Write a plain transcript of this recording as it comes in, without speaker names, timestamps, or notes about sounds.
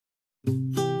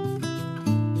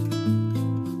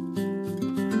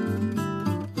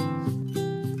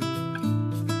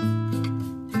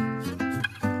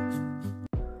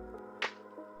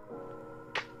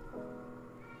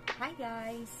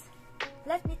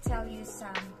tell you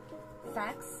some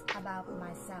facts about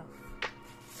myself.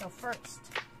 So first,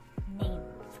 name.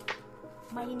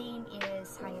 My name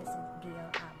is Hyacinth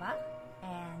Gail Aba,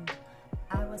 and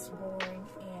I was born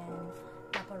in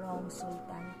Tacorong,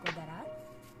 Sultan Kudarat.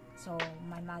 So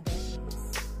my mother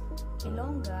is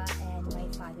Ilongga and my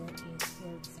father is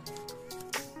Ilocano.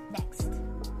 Next,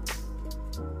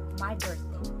 my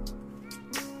birthday.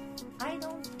 I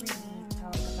don't really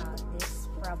talk about this,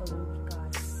 probably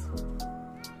because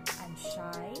I'm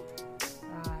shy,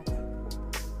 but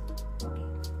okay,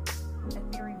 let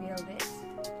me reveal this.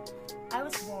 I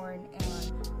was born on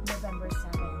November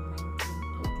 7,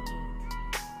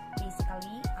 1988.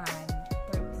 Basically, I'm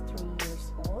 33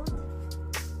 years old,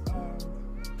 and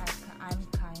I'm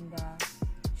kinda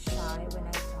shy when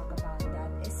I talk about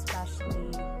that,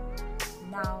 especially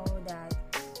now that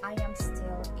I am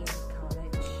still in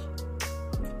college.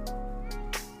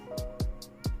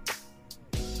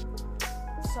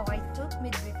 So I took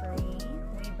midwifery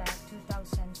way back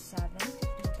 2007 to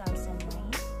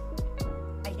 2009.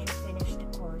 I didn't finish the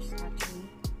course actually.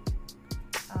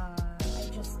 I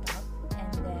just stopped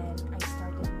and then I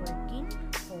started working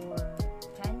for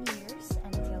 10 years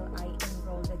until I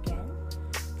enrolled again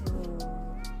to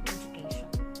education.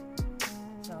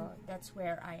 So that's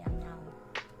where I am now.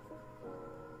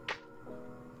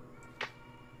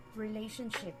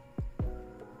 Relationship.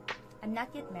 I'm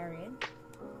not yet married,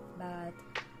 but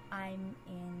I'm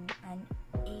in an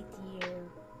 8-year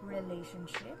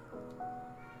relationship.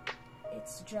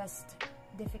 It's just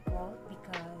difficult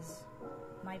because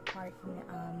my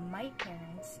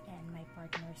parents and my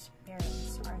partner's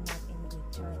parents are not in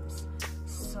good terms.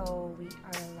 So we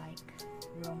are like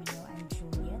Romeo and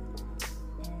Juliet,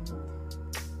 and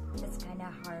it's kind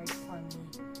of hard for me.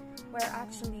 We're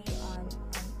actually on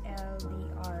an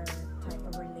LDR type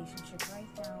of relationship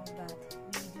right now, but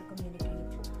we do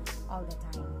communicate all the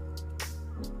time.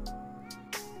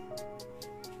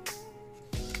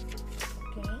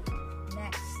 Okay,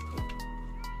 next.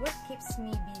 What keeps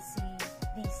me busy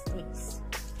these days?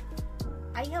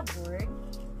 I have work.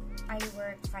 I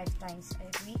work 5 times a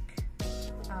week,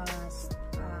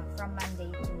 from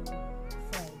Monday to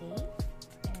Friday,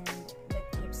 and that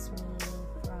keeps me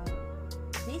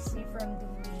busy from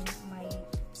doing my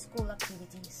school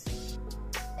activities.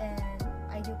 And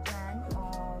I do plan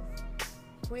of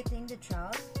quitting the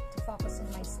job to focus on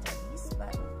my studies,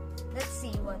 but let's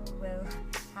see what will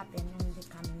happen in the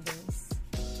coming days.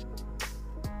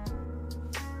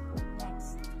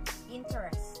 Next,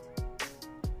 interest.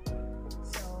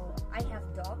 So I have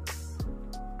dogs.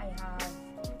 I have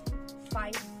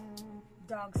 5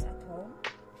 dogs at home,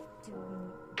 2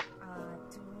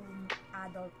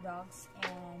 adult dogs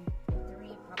and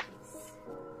 3 puppies.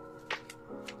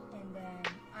 And then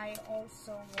I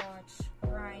also watch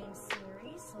crime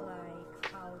series like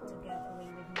How to Get Away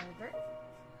with Murder,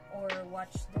 or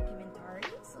watch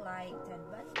documentaries like Ted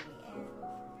Bundy and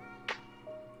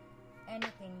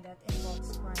anything that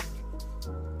involves crime.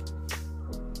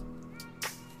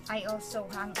 I also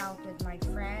hang out with my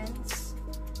friends,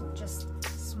 just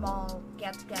small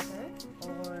get-together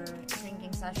or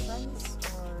drinking sessions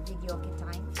or videoke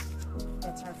time.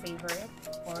 That's our favorite,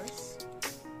 of course.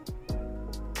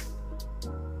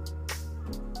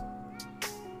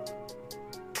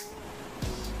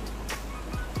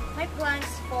 My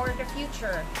plans for the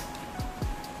future.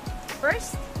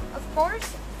 First, of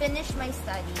course, finish my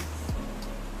studies.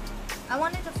 I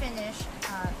wanted to finish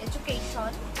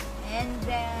education and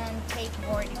then take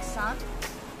board exam.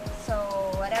 So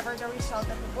whatever the result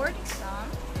of the board exam,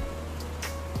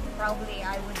 probably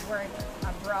I would work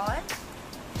abroad,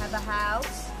 have a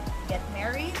house, get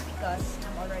married because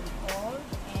I'm already old,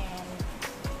 and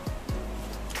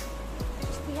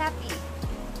just be happy.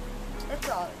 That's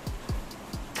all.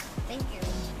 Thank you.